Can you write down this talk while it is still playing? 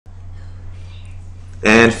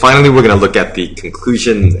And finally, we're going to look at the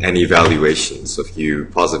conclusion and evaluation. So if you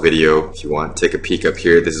pause the video, if you want, take a peek up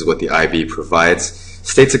here. This is what the IB provides.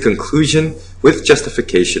 States a conclusion with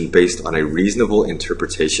justification based on a reasonable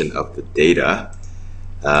interpretation of the data.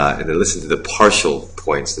 And then listen to the partial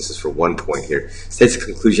points. This is for 1 point here. States a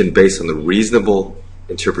conclusion based on the reasonable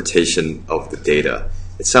interpretation of the data.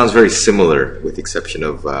 It sounds very similar with the exception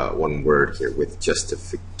of one word here, with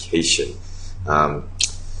justification.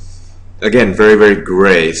 Again, very, very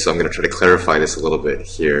gray, so I'm going to try to clarify this a little bit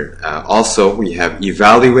here. Also, we have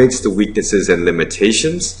evaluates the weaknesses and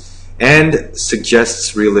limitations and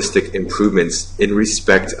suggests realistic improvements in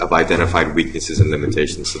respect of identified weaknesses and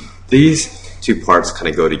limitations. So these two parts kind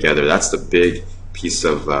of go together. That's the big piece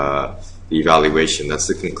of the evaluation. That's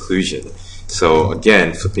the conclusion. So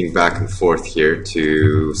again, flipping back and forth here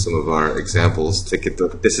to some of our examples.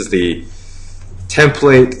 This is the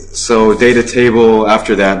template, so data table.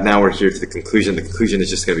 After that, now we're here to the conclusion. The conclusion is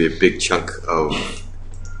just going to be a big chunk of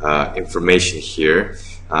information here.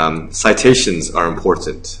 Citations are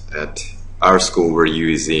important. At our school, we're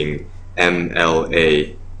using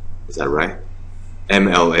MLA. Is that right?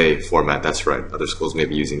 MLA format, that's right. Other schools may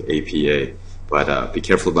be using APA, but be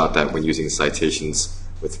careful about that when using citations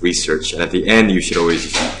with research. And at the end, you should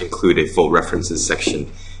always include a full references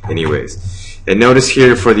section anyways. And notice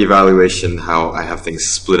here for the evaluation how I have things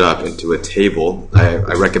split up into a table.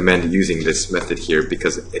 I recommend using this method here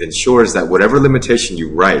because it ensures that whatever limitation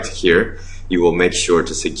you write here, you will make sure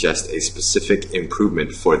to suggest a specific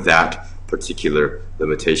improvement for that particular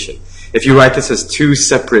limitation. If you write this as two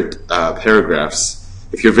separate paragraphs,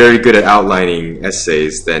 if you're very good at outlining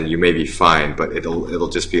essays, then you may be fine, but it'll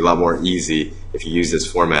just be a lot more easy if you use this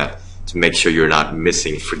format to make sure you're not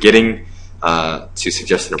forgetting to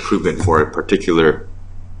suggest an improvement for a particular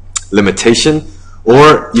limitation,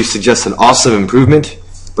 or you suggest an awesome improvement,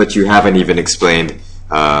 but you haven't even explained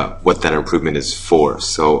what that improvement is for.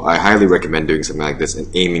 So I highly recommend doing something like this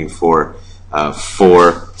and aiming for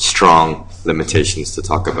 4 strong limitations to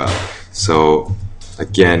talk about. So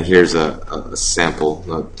again, here's a sample.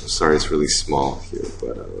 Sorry, it's really small here,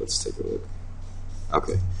 but let's take a look.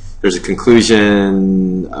 Okay. There's a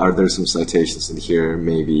conclusion. Are there some citations in here?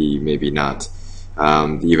 Maybe, maybe not.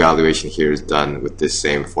 The evaluation here is done with this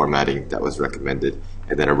same formatting that was recommended,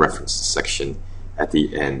 and then a reference section at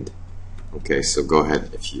the end. Okay, so go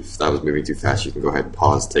ahead. If that was moving too fast, you can go ahead and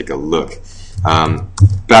pause, take a look.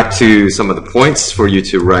 Back to some of the points for you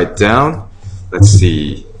to write down. Let's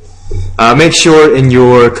see. Make sure in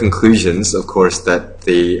your conclusions, of course, that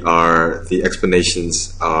the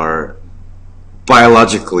explanations are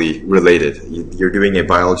biologically related. You're doing a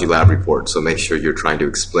biology lab report, so make sure you're trying to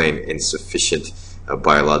explain in sufficient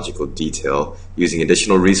biological detail, using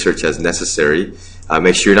additional research as necessary.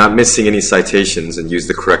 Make sure you're not missing any citations and use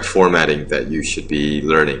the correct formatting that you should be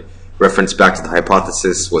learning. Reference back to the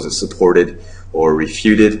hypothesis. Was it supported or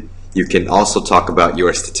refuted? You can also talk about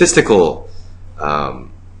your statistical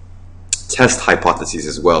test hypotheses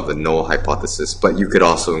as well, the null hypothesis, but you could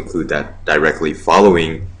also include that directly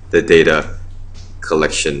following the data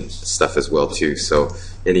collection stuff as well too. So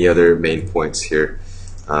any other main points here?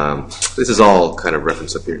 This is all kind of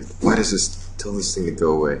reference up here. Why does this tell this thing to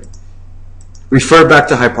go away? Refer back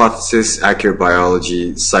to hypothesis, accurate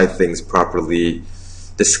biology, cite things properly,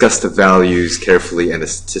 discuss the values carefully and the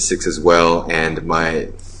statistics as well. And my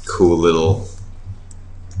cool little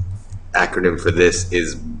acronym for this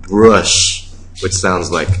is BRUSH, which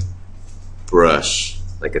sounds like brush,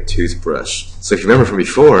 like a toothbrush. So if you remember from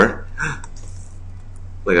before,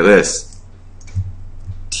 look at this.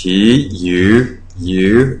 T-U-U-S,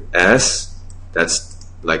 that's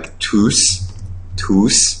like tooth,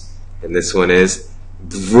 and this one is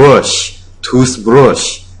brush,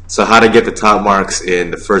 toothbrush. So how to get the top marks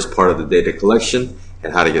in the first part of the data collection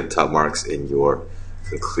and how to get the top marks in your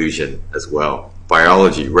conclusion as well.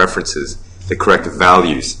 Biology, references, the correct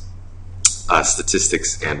values,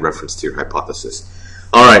 statistics, and reference to your hypothesis.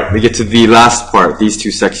 All right, we get to the last part. These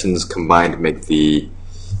two sections combined make the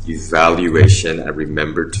evaluation, and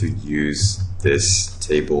remember to use this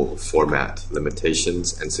table format,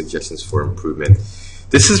 limitations and suggestions for improvement.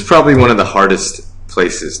 This is probably one of the hardest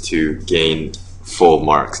places to gain full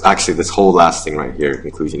marks. Actually, this whole last thing right here,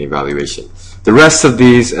 conclusion evaluation. The rest of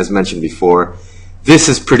these, as mentioned before, this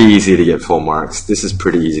is pretty easy to get full marks. This is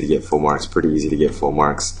pretty easy to get full marks, pretty easy to get full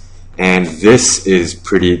marks. And this is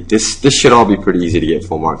pretty, this should all be pretty easy to get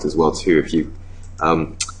full marks as well too. If you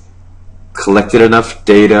collected enough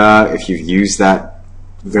data, if you've used that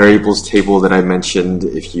variables table that I mentioned,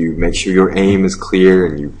 if you make sure your aim is clear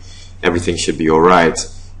and everything should be all right.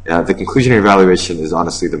 The conclusion evaluation is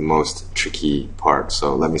honestly the most tricky part.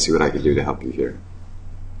 So let me see what I can do to help you here.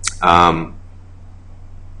 The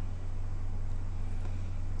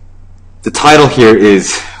title here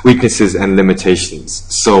is Weaknesses and Limitations.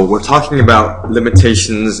 So we're talking about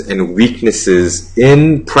limitations and weaknesses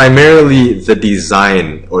in primarily the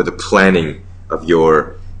design or the planning of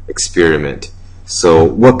your experiment. So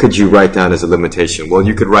what could you write down as a limitation? Well,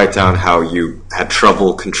 you could write down how you had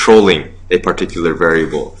trouble controlling a particular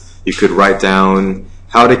variable. You could write down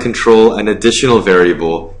how to control an additional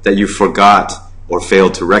variable that you forgot or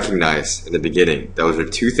failed to recognize in the beginning. Those are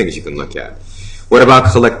two things you can look at. What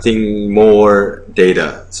about collecting more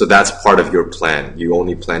data? So that's part of your plan. You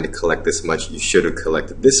only plan to collect this much. You should have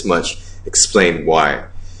collected this much. Explain why.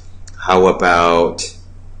 How about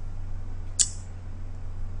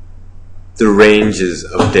the ranges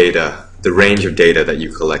of data? The range of data that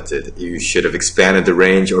you collected. You should have expanded the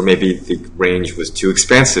range, or maybe the range was too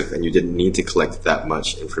expansive and you didn't need to collect that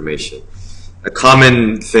much information. A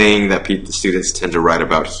common thing that the students tend to write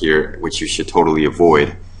about here, which you should totally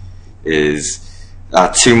avoid, is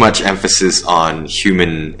too much emphasis on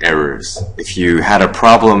human errors. If you had a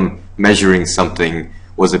problem measuring something,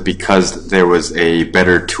 was it because there was a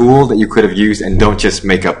better tool that you could have used? And don't just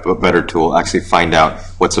make up a better tool. Actually find out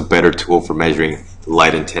what's a better tool for measuring the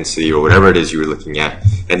light intensity or whatever it is you were looking at.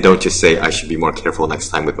 And don't just say, I should be more careful next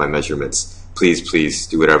time with my measurements. Please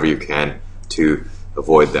do whatever you can to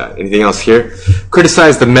avoid that. Anything else here?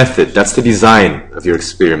 Criticize the method. That's the design of your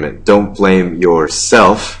experiment. Don't blame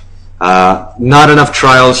yourself. Not enough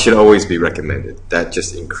trials should always be recommended. That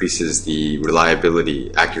just increases the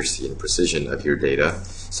reliability, accuracy, and precision of your data.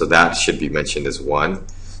 So that should be mentioned as one.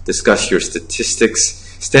 Discuss your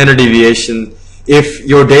statistics. Standard deviation. If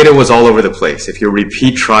your data was all over the place, if your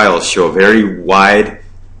repeat trials show a very wide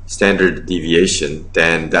standard deviation,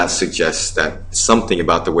 then that suggests that something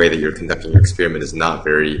about the way that you're conducting your experiment is not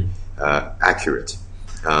very accurate.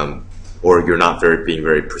 Or you're not being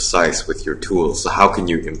very precise with your tools. So how can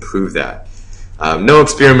you improve that? No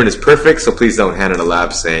experiment is perfect, so please don't hand in a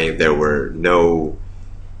lab saying there were no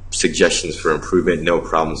suggestions for improvement, no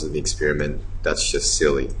problems in the experiment. That's just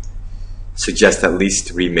silly. Suggest at least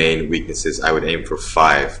 3 main weaknesses. I would aim for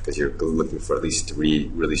 5 because you're looking for at least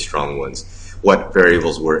 3 really strong ones. What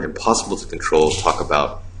variables were impossible to control? Talk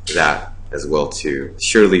about that as well too.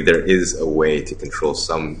 Surely there is a way to control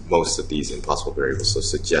most of these impossible variables, so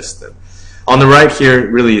suggest them. On the right here,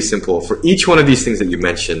 really is simple. For each one of these things that you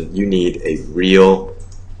mentioned, you need a real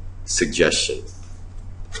suggestion.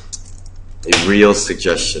 A real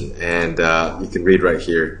suggestion. And you can read right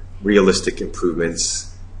here, realistic improvements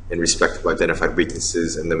in respect of identified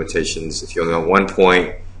weaknesses and limitations. If you only want 1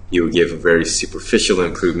 point, you would give very superficial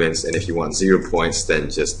improvements, and if you want 0 points, then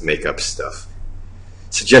just make up stuff.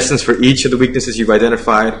 Suggestions for each of the weaknesses you've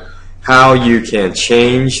identified, how you can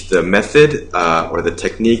change the method or the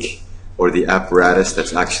technique or the apparatus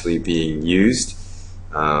that's actually being used.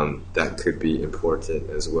 That could be important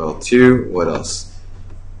as well too. What else?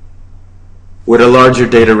 Would a larger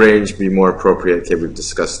data range be more appropriate? Okay, we've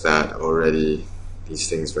discussed that already. These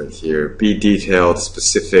things right here. Be detailed,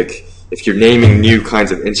 specific. If you're naming new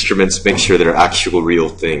kinds of instruments, make sure they're actual real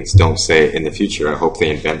things. Don't say in the future, I hope they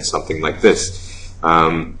invent something like this.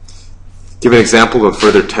 Give an example of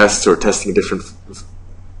further tests or testing a different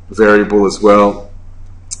variable as well.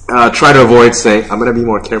 Try to avoid saying, I'm going to be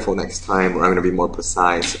more careful next time, or I'm going to be more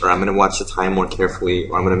precise, or I'm going to watch the time more carefully,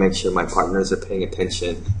 or I'm going to make sure my partners are paying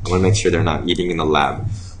attention. I'm going to make sure they're not eating in the lab.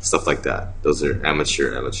 Stuff like that. Those are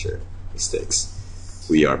amateur mistakes.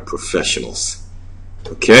 We are professionals.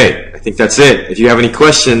 Okay, I think that's it. If you have any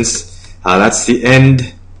questions, that's the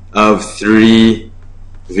end of 3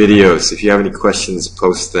 videos. If you have any questions,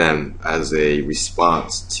 post them as a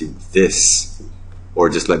response to this, or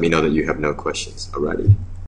just let me know that you have no questions. Alrighty.